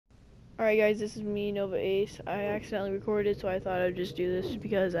Alright guys, this is me, Nova Ace. I accidentally recorded, so I thought I'd just do this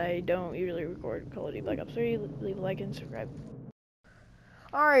because I don't usually record Call of Duty Black Ops 3. Leave a like and subscribe.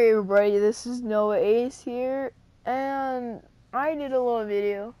 Alright everybody, this is Nova Ace here, and I did a little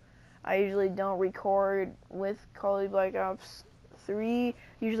video. I usually don't record with Call of Duty Black Ops 3.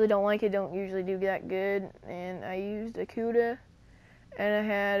 Usually don't like it, don't usually do that good, and I used a CUDA, and I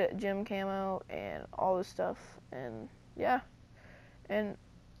had gem camo, and all this stuff, and yeah. And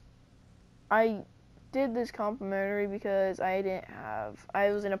I did this complimentary because I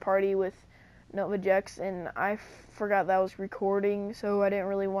was in a party with Nova Jex and I forgot that I was recording, so I didn't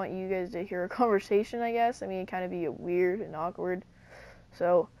really want you guys to hear a conversation, I guess. I mean, it'd kind of be weird and awkward.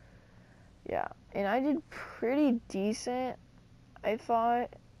 So, yeah. And I did pretty decent, I thought.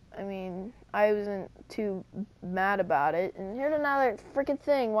 I mean, I wasn't too mad about it. And here's another freaking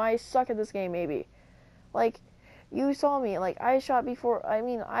thing why I suck at this game, maybe. Like, you saw me, like, I shot before, I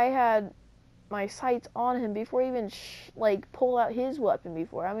mean, I had my sights on him before he even pull out his weapon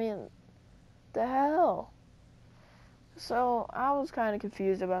before. I mean, the hell. So I was kind of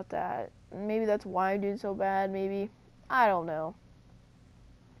confused about that. Maybe that's why I'm doing so bad. Maybe, I don't know.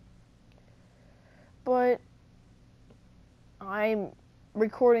 But I'm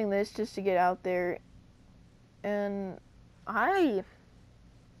recording this just to get out there, and I'm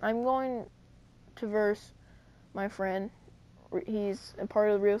going to verse my friend. He's a part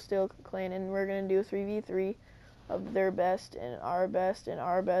of the Real Steel clan, and we're gonna do a 3v3 of their best and our best, and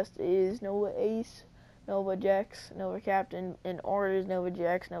our best is Nova Ace, Nova Jex, Nova Captain, and order is Nova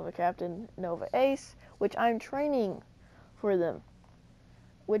Jex, Nova Captain, Nova Ace, which I'm training for them,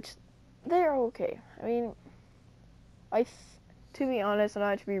 which they're okay. I mean, to be honest, and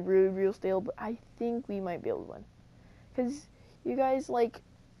not to be rude, Real Steel, but I think we might be able to win, cause you guys I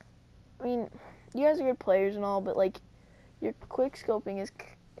mean, you guys are good players and all, but your quick scoping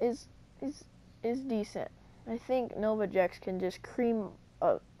is decent. I think Nova Jex can just cream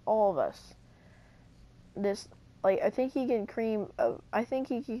all of us. I think he can cream. I think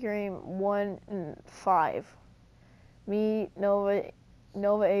he can cream 1 and 5. Me, Nova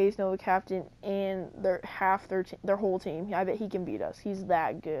Ace, Nova Captain, and their whole team. I bet he can beat us. He's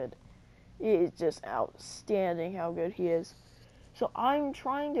that good. It is just outstanding how good he is. So I'm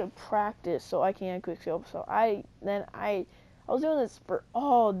trying to practice so I can quick scope. So I was doing this for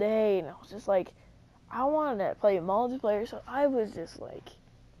all day, and I was just like, I wanted to play multiplayer, so I was just like,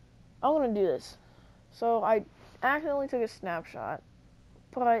 I want to do this. So I accidentally took a snapshot,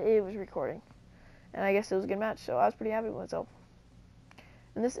 but it was recording, and I guess it was a good match, so I was pretty happy with myself.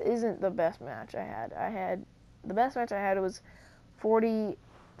 And this isn't the best match I had. The best match I had was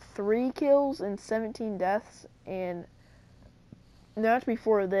 43 kills and 17 deaths, and that's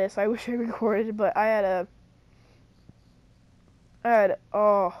before this. I wish I recorded, but I had,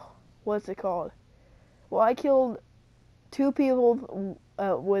 what's it called? Well, I killed 2 people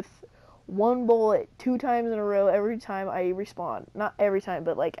with 1 bullet 2 times in a row every time I respawned. Not every time,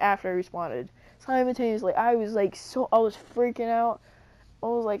 but after I respawned. Simultaneously, I was freaking out. It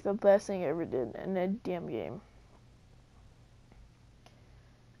was the best thing I ever did in a damn game.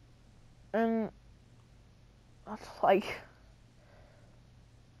 And that's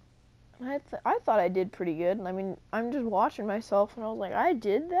I thought I did pretty good. I mean, I'm just watching myself, and I was like, I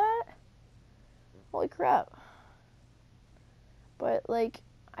did that? Holy crap. But, I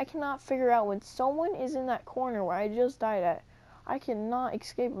cannot figure out when someone is in that corner where I just died at. I cannot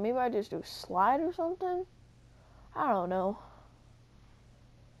escape. Maybe I just do a slide or something? I don't know.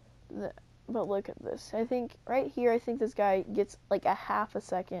 But look at this. I think, right here, I think this guy gets, a half a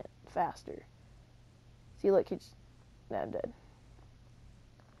second faster. See, look, he's now dead.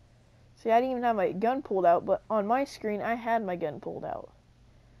 See, I didn't even have my gun pulled out, but on my screen, I had my gun pulled out,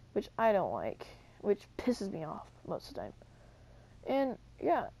 which I don't like, which pisses me off most of the time. And,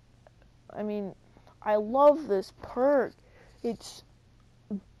 yeah, I mean, I love this perk. It's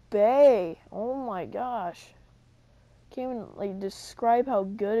Bay. Oh my gosh. Can't even, describe how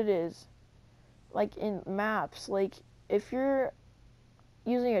good it is, in maps. If you're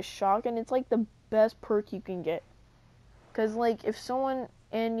using a shotgun, it's, the best perk you can get. Because, if someone...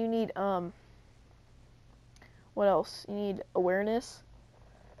 And you need, what else? You need awareness,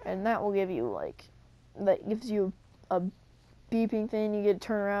 and that will give you, that gives you a beeping thing. You get to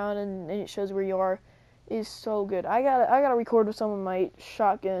turn around, and it shows where you are. It is so good. I gotta record with some of my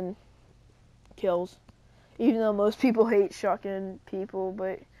shotgun kills, even though most people hate shotgun people,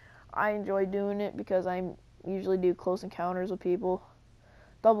 but I enjoy doing it because I usually do close encounters with people.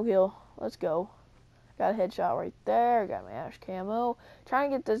 Double kill. Let's go. Got a headshot right there. Got my ash camo. Trying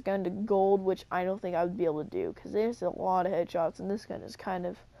to get this gun to gold, which I don't think I would be able to do, because there's a lot of headshots, and this gun is kind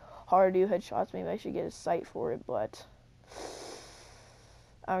of hard to do headshots. Maybe I should get a sight for it, but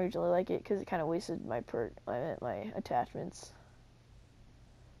I don't usually like it because it kind of wasted my my attachments.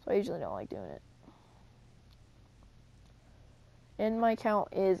 So I usually don't like doing it. And my account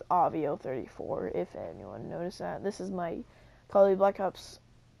is Avio34, if anyone noticed that. This is my Call of Duty Black Ops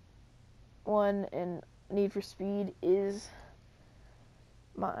 1, and Need for Speed is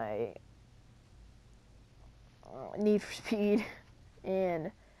my Need for Speed,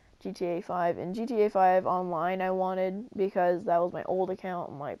 and GTA 5. And GTA 5 Online I wanted because that was my old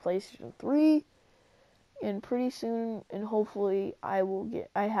account on my PlayStation 3. And pretty soon, and hopefully, I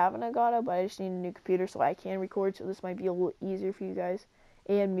haven't got it, but I just need a new computer so I can record, so this might be a little easier for you guys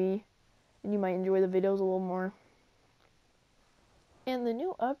and me, and you might enjoy the videos a little more. And the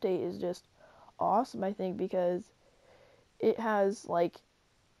new update is just awesome, I think, because it has, like,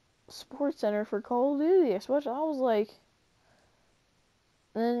 Sports Center for Call of Duty, which I was like,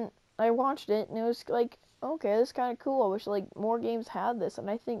 then I watched it, and it was like, okay, this is kind of cool. I wish, like, more games had this, and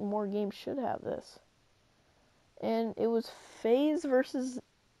I think more games should have this. And it was FaZe versus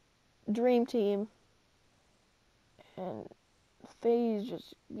Dream Team. And FaZe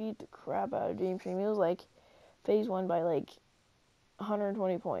just beat the crap out of Dream Team. It was like FaZe won by like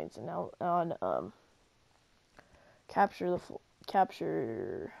 120 points. And now on capture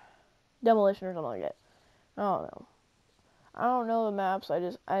demolition or something like that. I don't know. I don't know the maps. I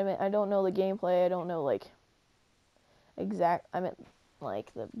don't know the gameplay. I don't know like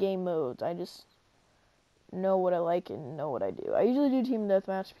like the game modes. I just know what I like and know what I do. I usually do team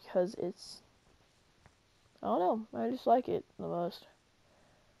deathmatch because I don't know, I just like it the most.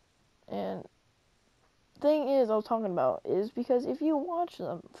 And thing is, I was talking about is because if you watch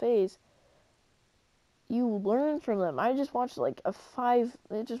them FaZe, you learn from them. I just watched watched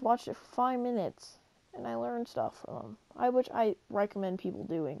it for 5 minutes, and I learned stuff from them, which I recommend people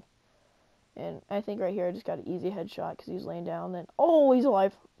doing. And I think right here I just got an easy headshot because he was laying down. Then, oh, he's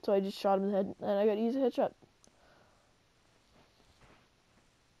alive. So I just shot him in the head, and I got an easy headshot.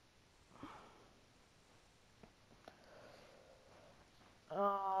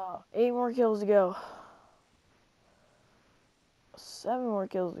 Eight more kills to go. 7 more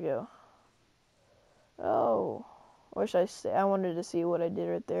kills to go. Oh, I wanted to see what I did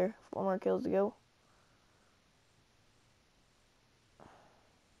right there. 4 more kills to go.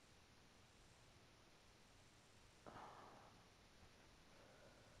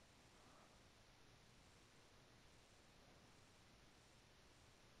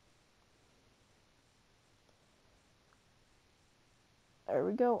 There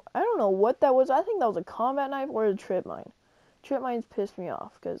we go. I don't know what that was. I think that was a combat knife or a trip mine. Trip mines pissed me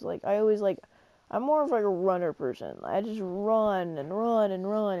off because, like, I'm more of like a runner person. I just run and run and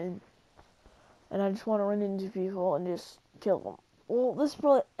run, and I just want to run into people and just kill them. Well, this is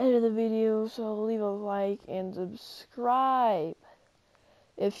probably the end of the video, so leave a like and subscribe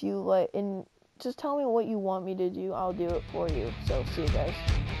if you like, and just tell me what you want me to do. I'll do it for you. So, see you guys.